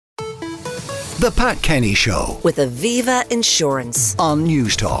The Pat Kenny Show with Aviva Insurance on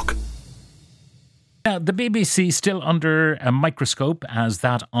News Talk. The BBC still under a microscope as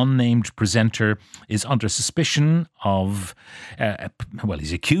that unnamed presenter is under suspicion of,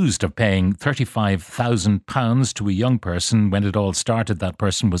 he's accused of paying £35,000 to a young person. When it all started, that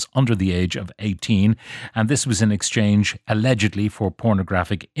person was under the age of 18, and this was in exchange, allegedly, for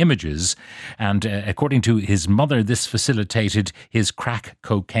pornographic images. And according to his mother, this facilitated his crack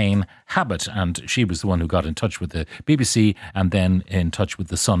cocaine habit, and she was the one who got in touch with the BBC and then in touch with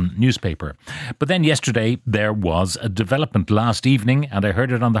the Sun newspaper. But then yesterday, there was a development last evening, and I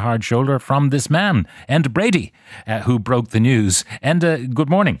heard it on the hard shoulder from this man, Enda Brady, who broke the news. Enda, good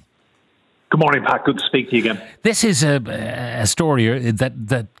morning. Good morning, Pat. Good to speak to you again. This is a story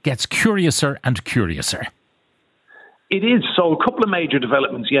that gets curiouser and curiouser. It is. So a couple of major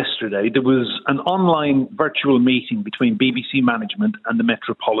developments yesterday. There was an online virtual meeting between BBC management and the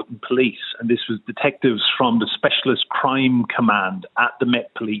Metropolitan Police. And this was detectives from the Specialist Crime Command at the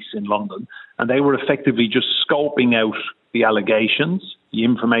Met Police in London. And they were effectively just scoping out the allegations, the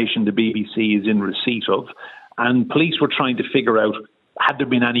information the BBC is in receipt of. And police were trying to figure out, had there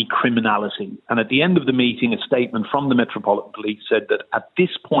been any criminality? And at the end of the meeting, a statement from the Metropolitan Police said that at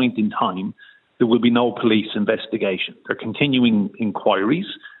this point in time, there will be no police investigation. They're continuing inquiries,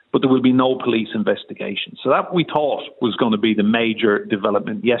 but there will be no police investigation. So that we thought was going to be the major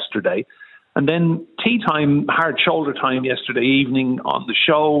development yesterday. And then tea time, hard shoulder time yesterday evening on the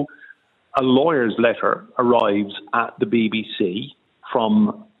show, a lawyer's letter arrives at the BBC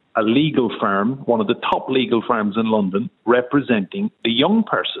from a legal firm, one of the top legal firms in London, representing the young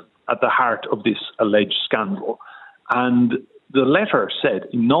person at the heart of this alleged scandal. And the letter said,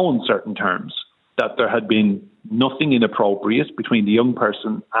 in no uncertain terms, that there had been nothing inappropriate between the young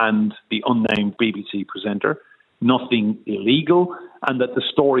person and the unnamed BBC presenter, nothing illegal, and that the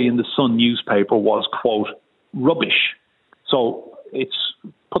story in the Sun newspaper was, quote, rubbish. So it's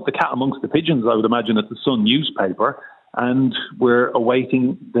put the cat amongst the pigeons, I would imagine, at the Sun newspaper, and we're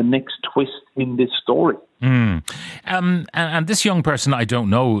awaiting the next twist in this story. And this young person, I don't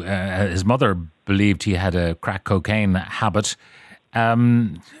know, his mother believed he had a crack cocaine habit.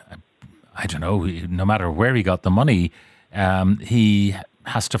 I don't know, no matter where he got the money, he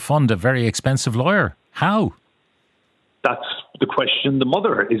has to fund a very expensive lawyer. How? That's the question the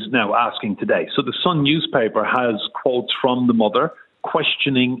mother is now asking today. So the Sun newspaper has quotes from the mother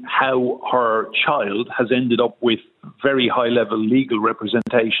questioning how her child has ended up with very high-level legal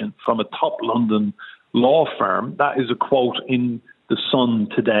representation from a top London law firm. That is a quote in the Sun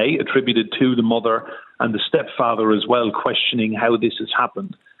today, attributed to the mother and the stepfather as well, questioning how this has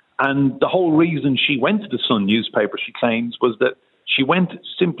happened. And the whole reason she went to the Sun newspaper, she claims, was that she went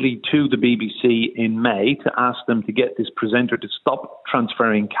simply to the BBC in May to ask them to get this presenter to stop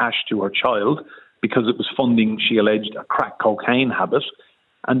transferring cash to her child because it was funding, she alleged, a crack cocaine habit.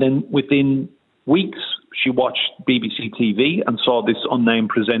 And then within weeks, she watched BBC TV and saw this unnamed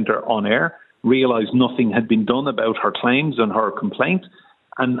presenter on air, realised nothing had been done about her claims and her complaint.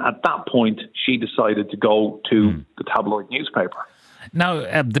 And at that point, she decided to go to the tabloid newspaper. Now,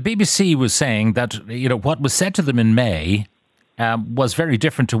 the BBC was saying that, what was said to them in May was very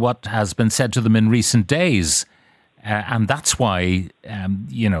different to what has been said to them in recent days. And that's why,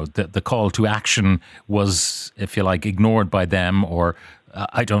 the call to action was, if you like, ignored by them, or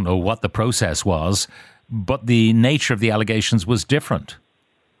I don't know what the process was, but the nature of the allegations was different.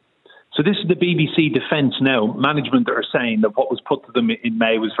 So this is the BBC defence now. Management are saying that what was put to them in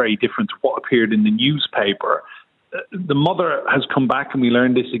May was very different to what appeared in the newspaper. The mother has come back, and we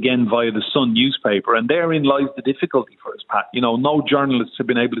learned this again via the Sun newspaper, and therein lies the difficulty for us, Pat. No journalists have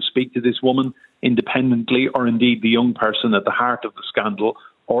been able to speak to this woman independently, or indeed the young person at the heart of the scandal,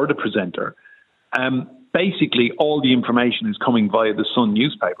 or the presenter. Basically, all the information is coming via the Sun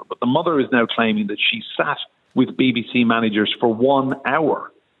newspaper, but the mother is now claiming that she sat with BBC managers for 1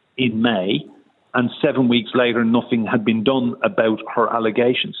 hour in May, and 7 weeks later, nothing had been done about her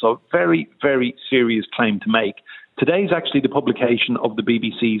allegations. So very, very serious claim to make. Today is actually the publication of the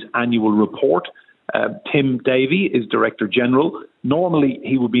BBC's annual report. Tim Davie is Director General. Normally,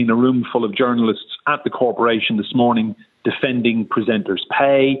 he would be in a room full of journalists at the corporation this morning defending presenters'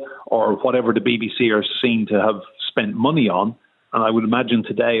 pay or whatever the BBC are seen to have spent money on. And I would imagine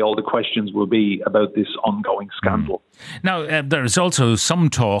today all the questions will be about this ongoing scandal. Now, there's also some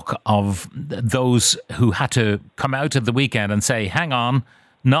talk of those who had to come out at the weekend and say, hang on,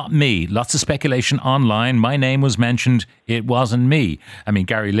 not me. Lots of speculation online. My name was mentioned. It wasn't me. I mean,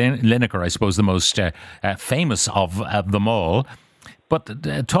 Gary Lineker, I suppose, the most famous of them all.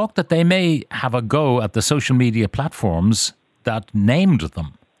 But talk that they may have a go at the social media platforms that named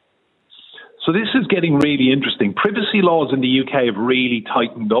them. So So this is getting really interesting. Privacy laws in the UK have really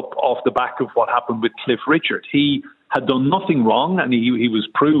tightened up off the back of what happened with Cliff Richard. He had done nothing wrong, and he was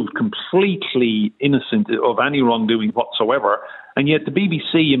proved completely innocent of any wrongdoing whatsoever. And yet the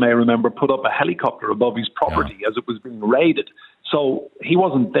BBC, you may remember, put up a helicopter above his property as it was being raided. So he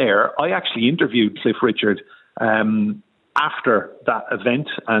wasn't there. I actually interviewed Cliff Richard after that event,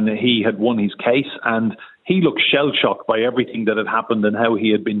 and he had won his case, and he looked shell-shocked by everything that had happened and how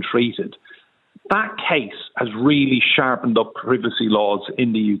he had been treated. That case has really sharpened up privacy laws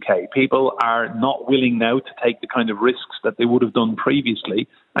in the UK. People are not willing now to take the kind of risks that they would have done previously.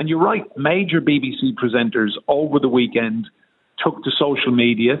 And you're right, major BBC presenters over the weekend took to social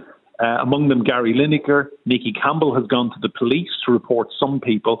media. Among them, Gary Lineker. Nicky Campbell has gone to the police to report some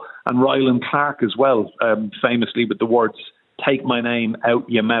people, and Ryland Clark as well, famously with the words, "Take my name out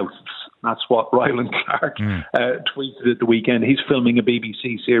your mouths." That's what Ryland Clark tweeted at the weekend. He's filming a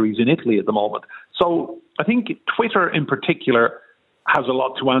BBC series in Italy at the moment. So I think Twitter in particular has a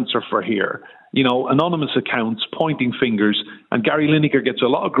lot to answer for here. You know, anonymous accounts, pointing fingers, and Gary Lineker gets a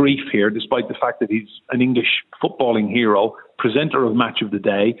lot of grief here, despite the fact that he's an English footballing hero, presenter of Match of the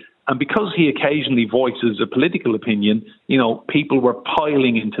Day. And because he occasionally voices a political opinion, you know, people were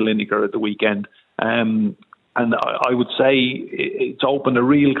piling into Lineker at the weekend. And I would say it's opened a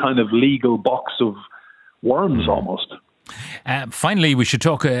real kind of legal box of worms almost. Finally, we should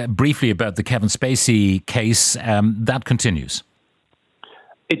talk briefly about the Kevin Spacey case. That continues.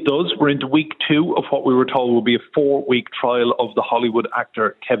 It does. We're into week 2 of what we were told will be a 4-week trial of the Hollywood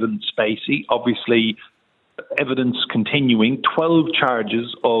actor Kevin Spacey. Obviously, evidence continuing, 12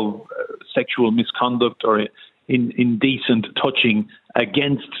 charges of sexual misconduct or indecent touching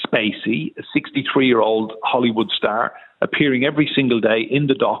against Spacey, a 63-year-old Hollywood star, appearing every single day in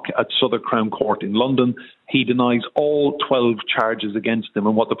the dock at Southwark Crown Court in London. He denies all 12 charges against him,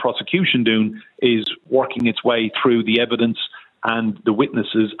 and what the prosecution doing is working its way through the evidence and the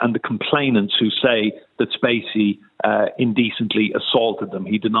witnesses and the complainants who say that Spacey indecently assaulted them.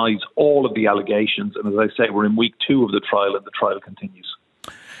 He denies all of the allegations, and as I say, we're in week 2 of the trial, and the trial continues.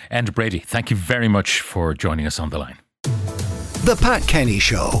 Enda Brady, thank you very much for joining us on the line. The Pat Kenny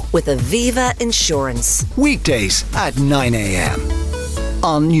Show. With Aviva Insurance. Weekdays at 9 a.m.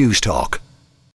 on News Talk.